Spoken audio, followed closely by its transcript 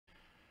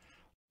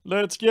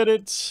Let's get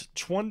it.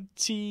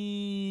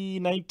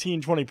 2019-20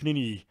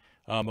 Panini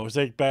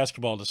Mosaic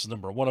Basketball. This is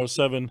number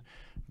 107.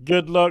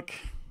 Good luck.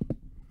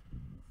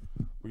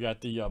 We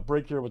got the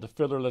break here with the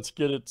filler. Let's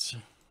get it.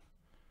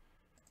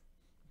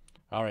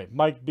 All right,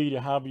 Mike B to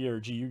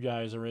Javier G. You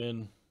guys are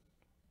in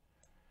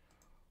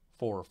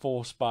for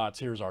full spots.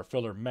 Here's our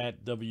filler.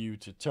 Matt W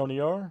to Tony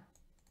R.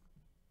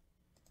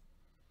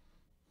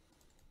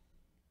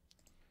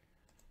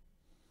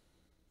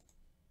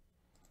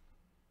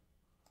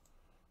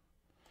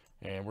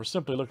 And we're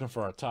simply looking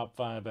for our top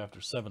 5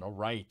 after 7. All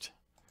right.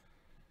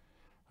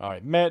 All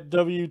right, Matt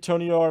W,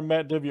 Tony R,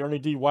 Matt W, Ernie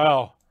D.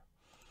 Wow.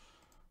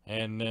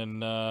 And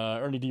then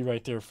Ernie D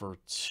right there for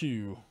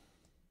 2.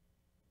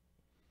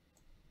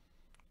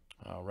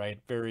 All right,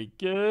 very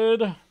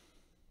good. All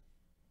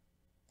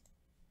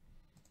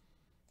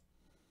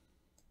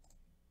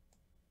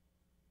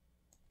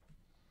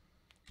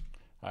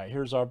right,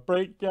 here's our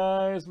break,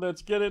 guys.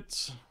 Let's get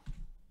it.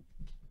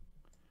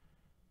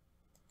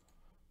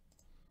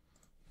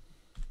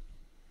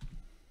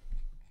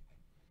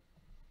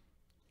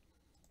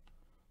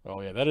 Oh,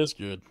 yeah, that is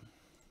good.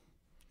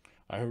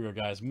 All right, here we go,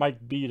 guys. Mike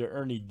B to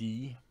Ernie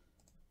D.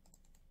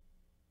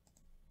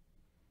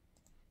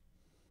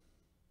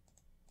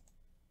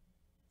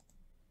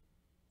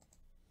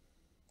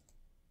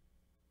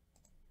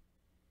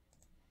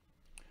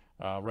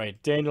 All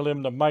right, Daniel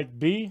M to Mike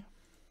B.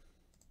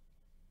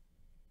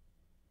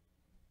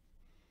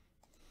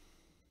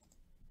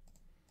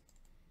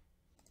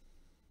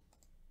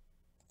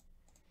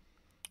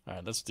 All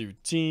right, let's do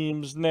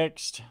teams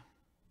next.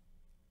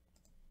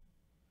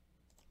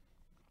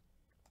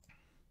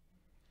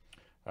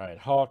 All right,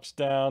 Hawks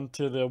down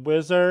to the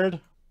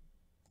Wizard.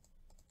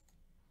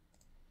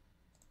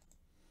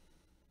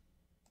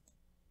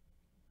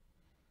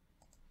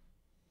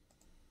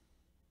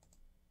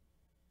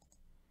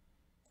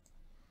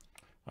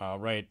 All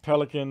right,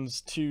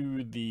 Pelicans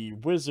to the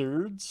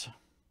Wizards.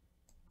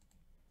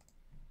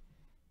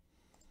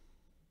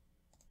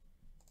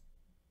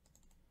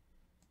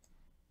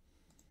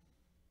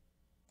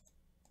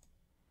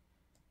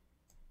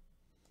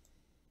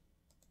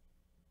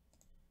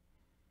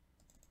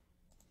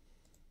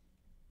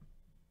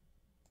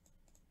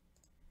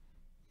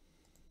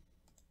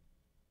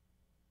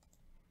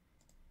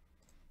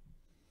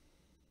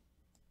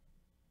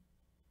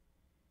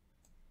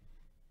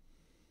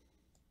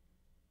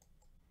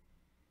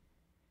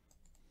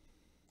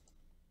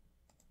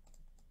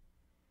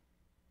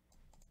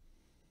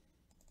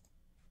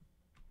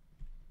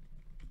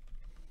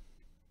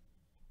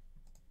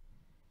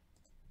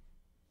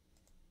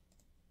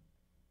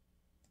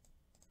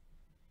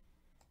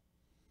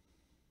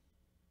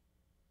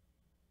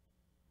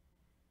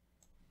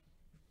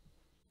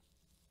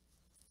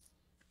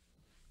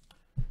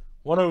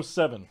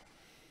 $107.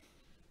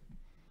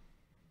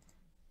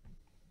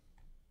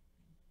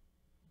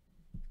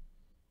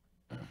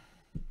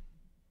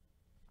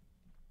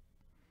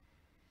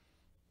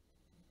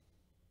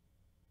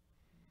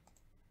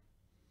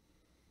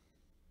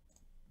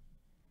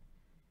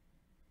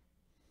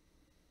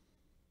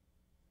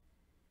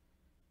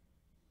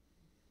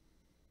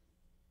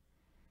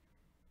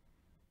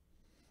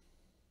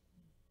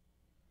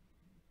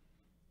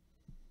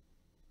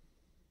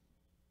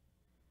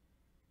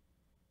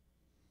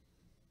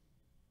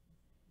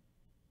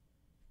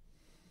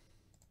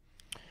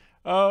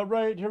 All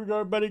right, here we go,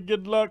 everybody.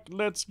 Good luck.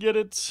 Let's get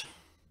it.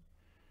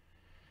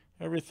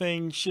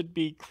 Everything should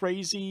be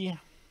crazy.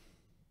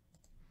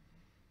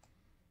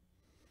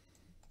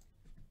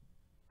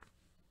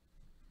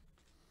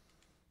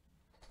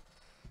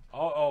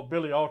 Oh,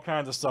 Billy, all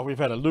kinds of stuff. We've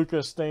had a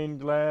Lucas stained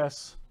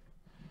glass.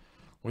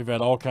 We've had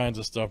all kinds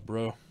of stuff,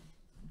 bro.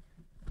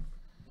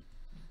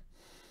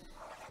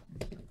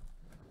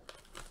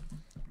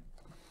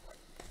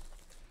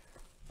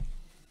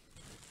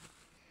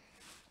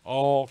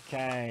 All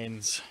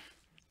kinds.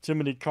 Too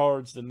many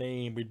cards to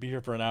name. We'd be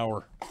here for an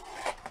hour.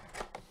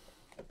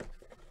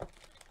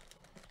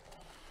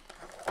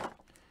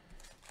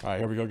 All right,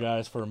 here we go,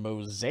 guys, for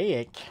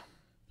Mosaic.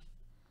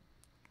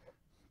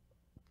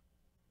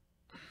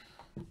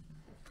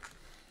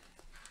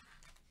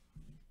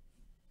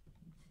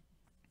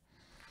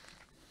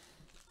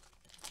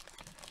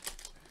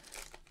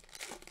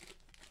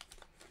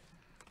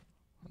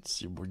 Let's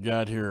see what we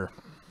got here.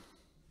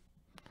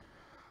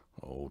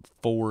 Old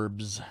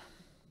Forbes.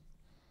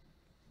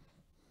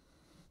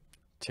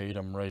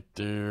 Tatum right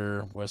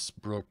there.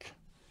 Westbrook.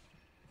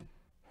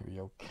 Here we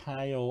go.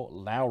 Kyle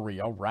Lowry.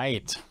 All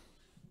right.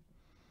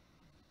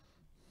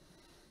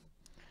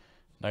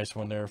 Nice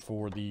one there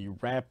for the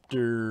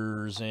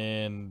Raptors.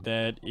 And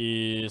that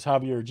is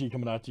Javier G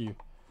coming out to you.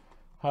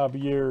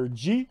 Javier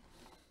G.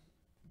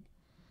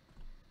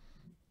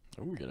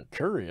 Oh, we got a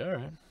Curry. All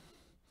right.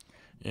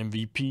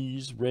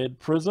 MVPs, Red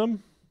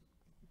Prism.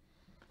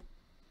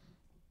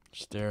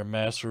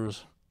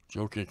 Stairmasters,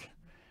 Jokic.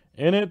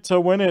 In it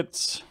to win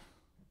it.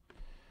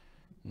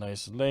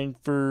 Nice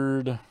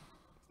Langford.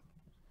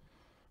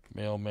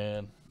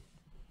 Mailman.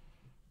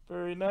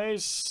 Very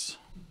nice.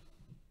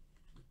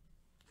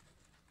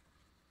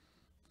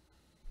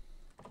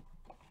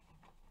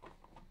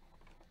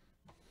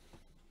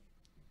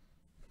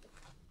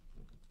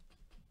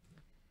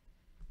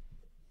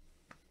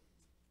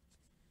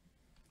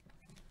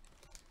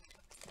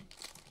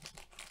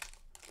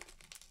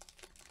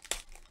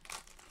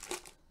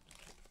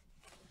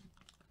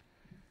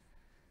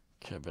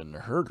 Kevin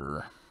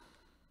Herter.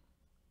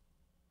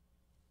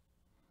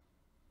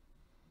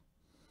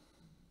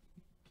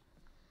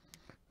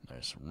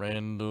 Nice.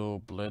 Randall,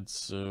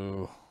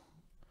 Bledsoe,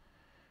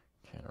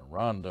 Tanner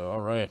Rondo.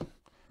 All right.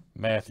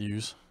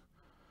 Matthews.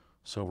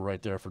 Silver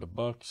right there for the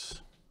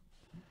Bucks.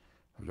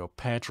 We go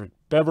Patrick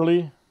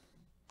Beverly.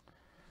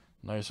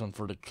 Nice one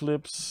for the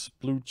Clips.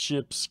 Blue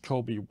Chips,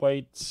 Kobe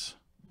White.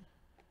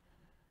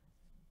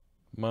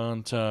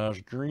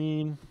 Montage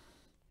Green.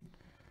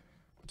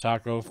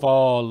 Taco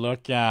Fall,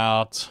 look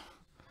out.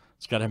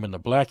 It's got him in the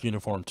black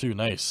uniform too.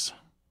 Nice.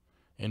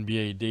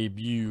 NBA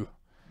debut.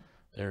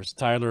 There's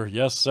Tyler.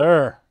 Yes,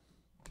 sir.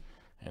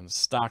 And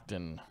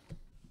Stockton.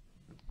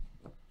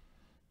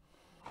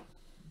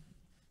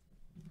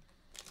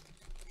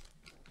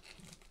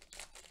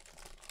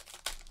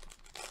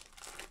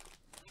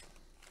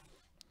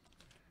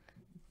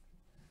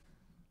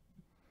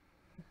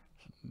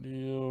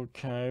 Neil,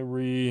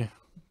 Kyrie.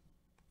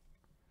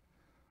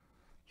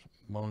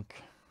 Monk.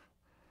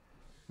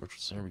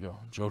 Richardson, here we go.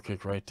 Joe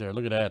kick right there.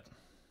 Look at that.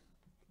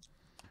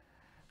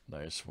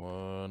 Nice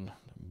one.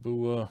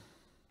 Bua.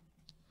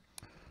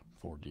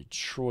 For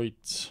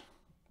Detroit.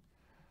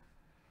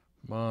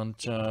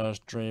 Montage,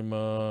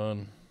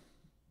 Draymond.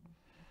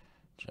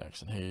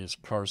 Jackson Hayes,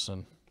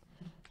 Carson.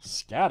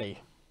 Scotty.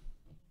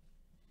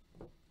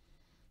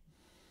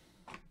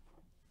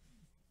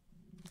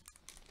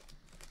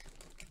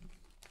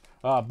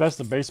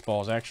 Best of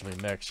Baseball is actually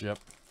next, yep.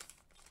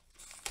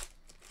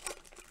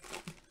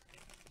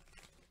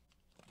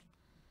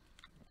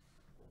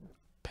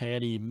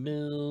 Patty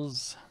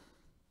Mills.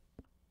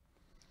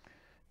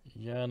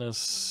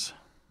 Giannis.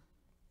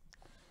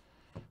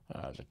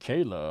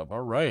 Caleb, all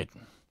right.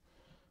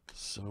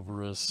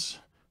 Silverus.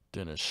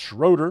 Dennis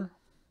Schroeder.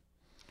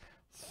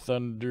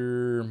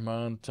 Thunder.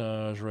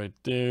 Montage right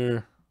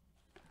there.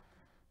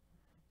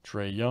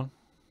 Trey Young.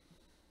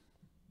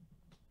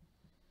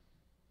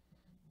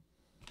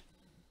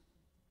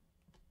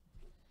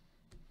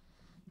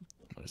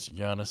 It's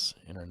Giannis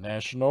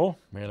International.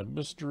 Man of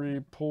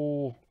Mystery.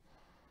 Pool.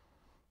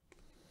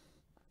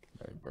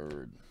 Larry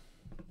Bird.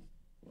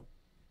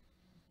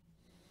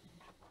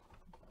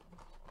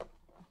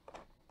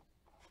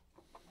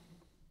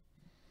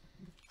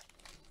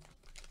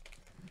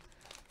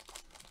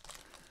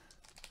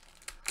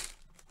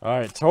 All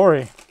right,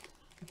 Tori.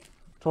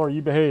 Tori,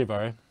 you behave, all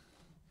right?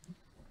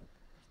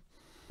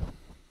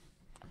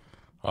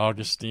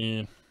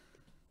 Augustine.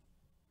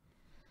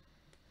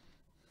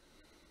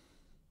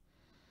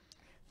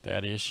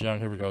 Thaddeus Young.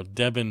 Here we go.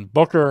 Devin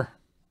Booker.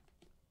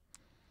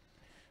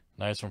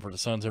 Nice one for the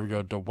Suns. Here we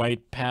go.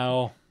 Dwight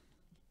Powell.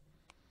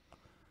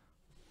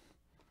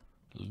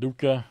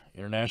 Luka.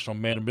 International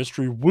Man of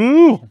Mystery.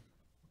 Woo!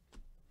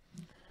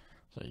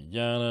 So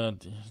Yana.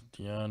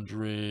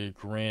 DeAndre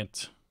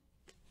Grant.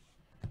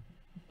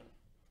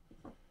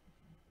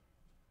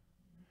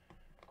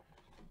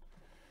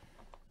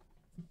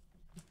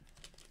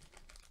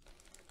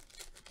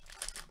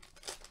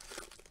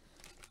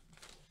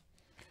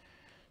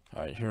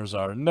 All right, here's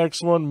our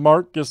next one.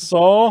 Marc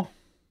Gasol.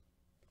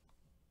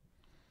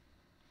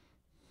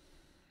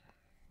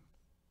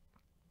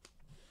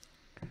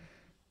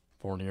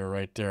 Fournier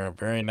right there.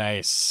 Very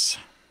nice.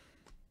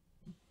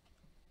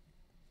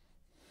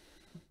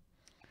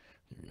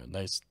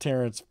 Nice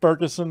Terrence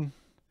Ferguson.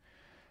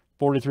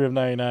 43 of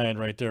 99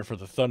 right there for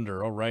the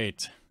Thunder. All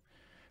right.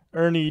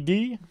 Ernie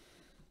D.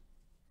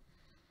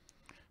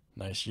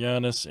 Nice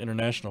Giannis.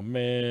 International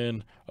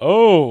Man.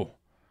 Oh!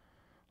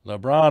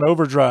 LeBron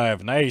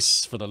Overdrive.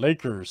 Nice for the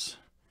Lakers.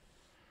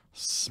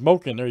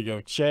 Smoking. There you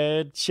go.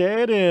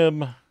 Chad M.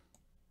 That's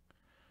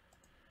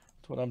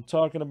what I'm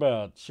talking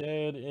about.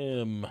 Chad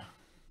M.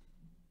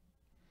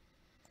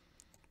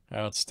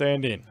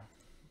 Outstanding.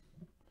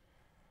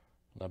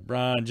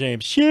 LeBron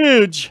James.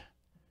 Huge.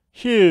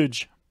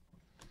 Huge.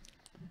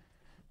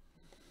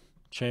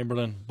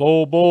 Chamberlain.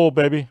 Bull,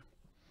 baby.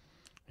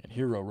 And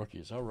hero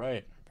rookies. All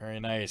right. Very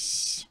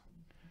nice.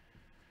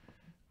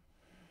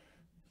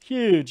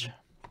 Huge.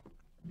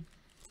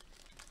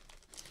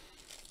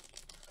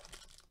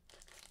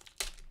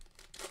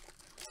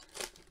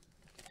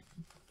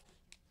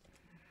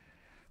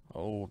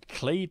 Old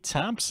Klay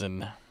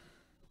Thompson.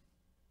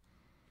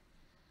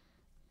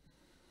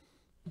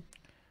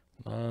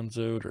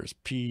 Lonzo, there's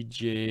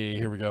PJ.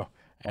 Here we go.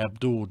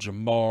 Abdul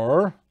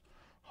Jabbar.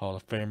 Hall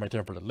of Fame right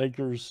there for the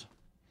Lakers.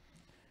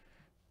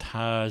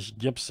 Taj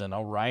Gibson.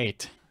 All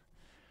right.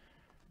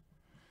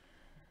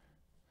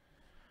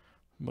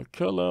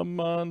 McCullough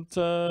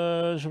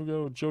Montage. Here we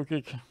go.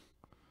 Jokic.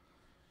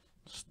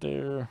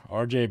 Stare.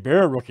 RJ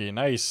Barrett rookie.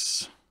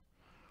 Nice.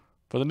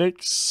 For the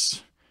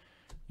Knicks.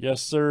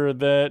 Yes, sir.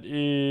 That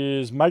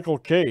is Michael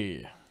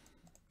K.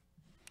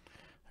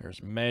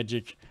 There's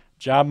Magic.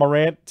 Ja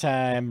Morant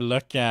time.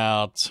 Look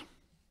out.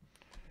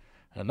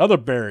 Another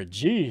Barrett.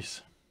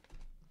 Jeez.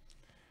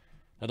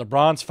 Another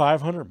bronze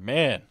 500.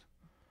 Man.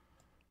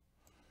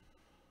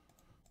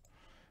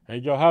 There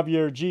you go.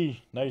 Javier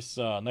G. Nice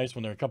nice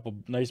one there. A couple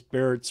nice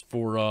Barretts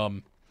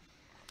for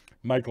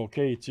Michael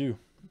K. too.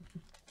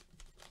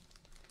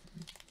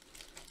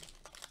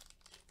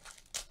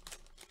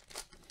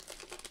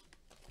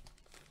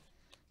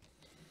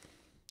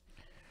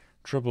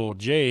 Triple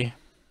J.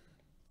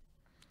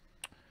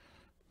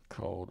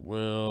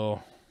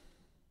 Caldwell.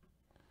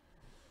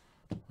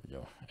 There we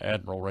go.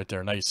 Admiral right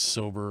there. Nice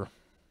silver.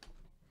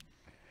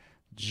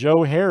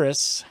 Joe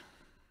Harris.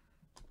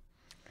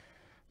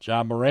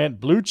 John Morant.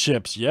 Blue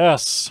chips.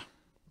 Yes.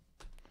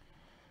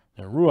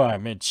 And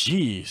Ruai, man.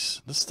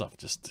 Jeez. This stuff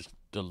just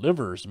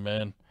delivers,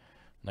 man.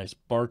 Nice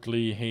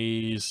Barkley,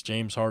 Hayes,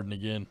 James Harden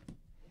again.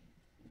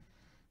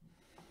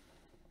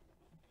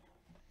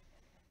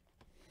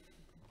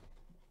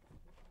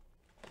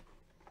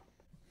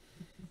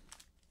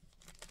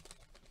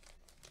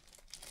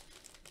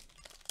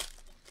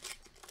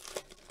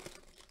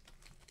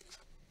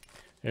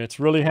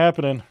 It's really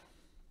happening.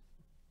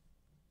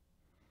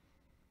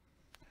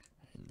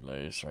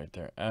 Lace right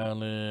there.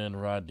 Allen,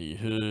 Rodney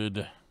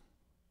Hood.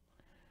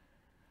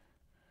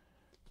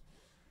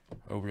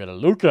 Oh, we got a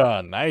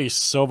Luka. Nice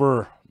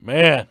silver.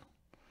 Man.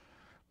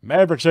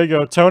 Mavericks, there you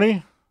go,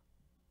 Tony.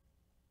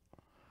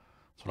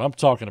 That's what I'm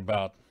talking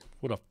about.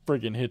 What a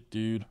friggin' hit,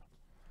 dude. Here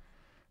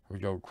we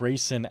go.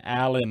 Grayson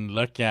Allen,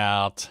 look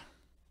out.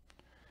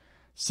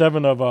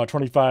 7 of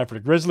 25 for the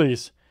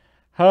Grizzlies.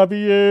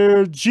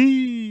 Javier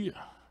G.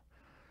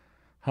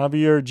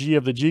 Javier G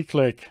of the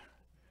G-Click.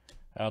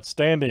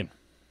 Outstanding.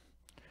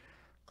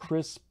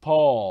 Chris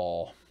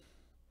Paul.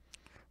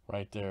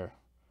 Right there.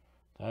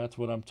 That's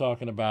what I'm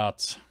talking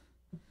about.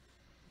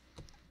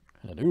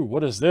 And ooh,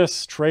 what is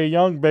this? Trae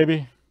Young,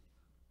 baby.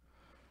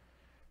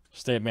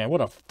 Stay, man,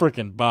 what a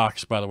freaking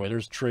box, by the way.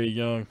 There's Trae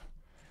Young.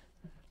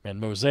 Man,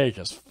 Mosaic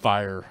is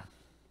fire.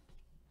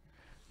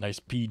 Nice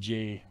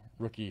PJ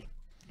rookie.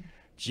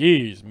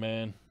 Jeez,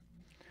 man.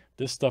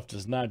 This stuff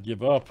does not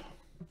give up.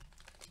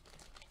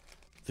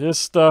 This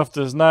stuff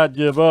does not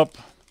give up.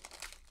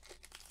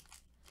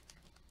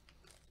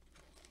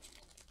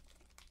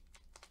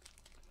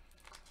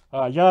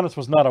 Giannis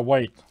was not a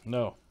white.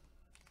 No.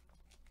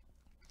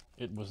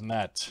 It was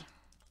not.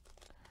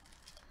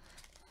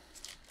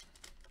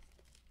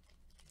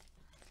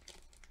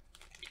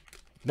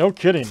 No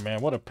kidding,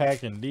 man. What a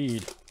pack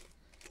indeed.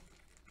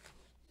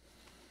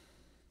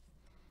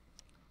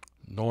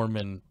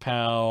 Norman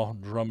Powell,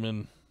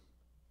 Drummond,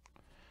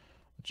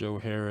 Joe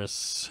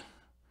Harris.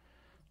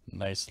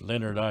 Nice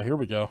Leonard. Here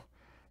we go.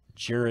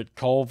 Jarrett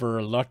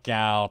Culver, luck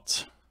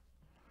out.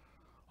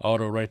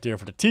 Auto right there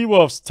for the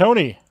T-Wolves.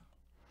 Tony.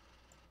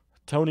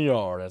 Tony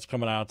R. That's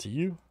coming out to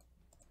you.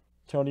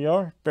 Tony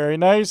R. Very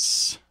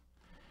nice.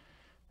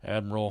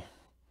 Admiral.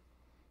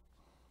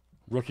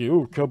 Rookie.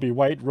 Ooh, Kobe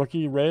White.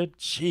 Rookie. Red.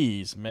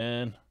 Jeez,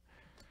 man.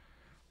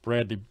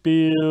 Bradley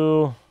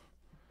Beal.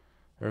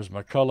 There's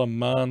McCollum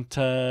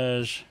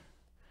Montage.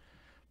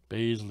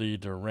 Baisley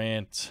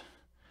Durant.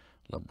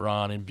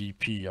 LeBron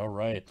MVP. All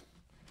right.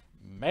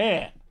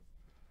 Man.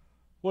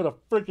 What a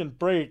freaking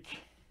break.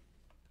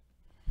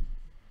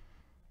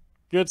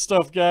 Good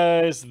stuff,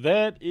 guys.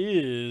 That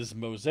is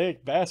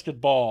Mosaic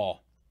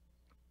Basketball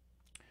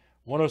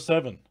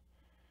 107.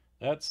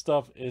 That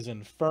stuff is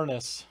in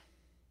furnace.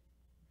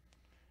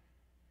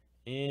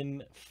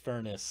 In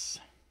furnace.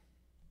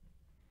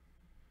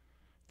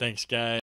 Thanks, guys.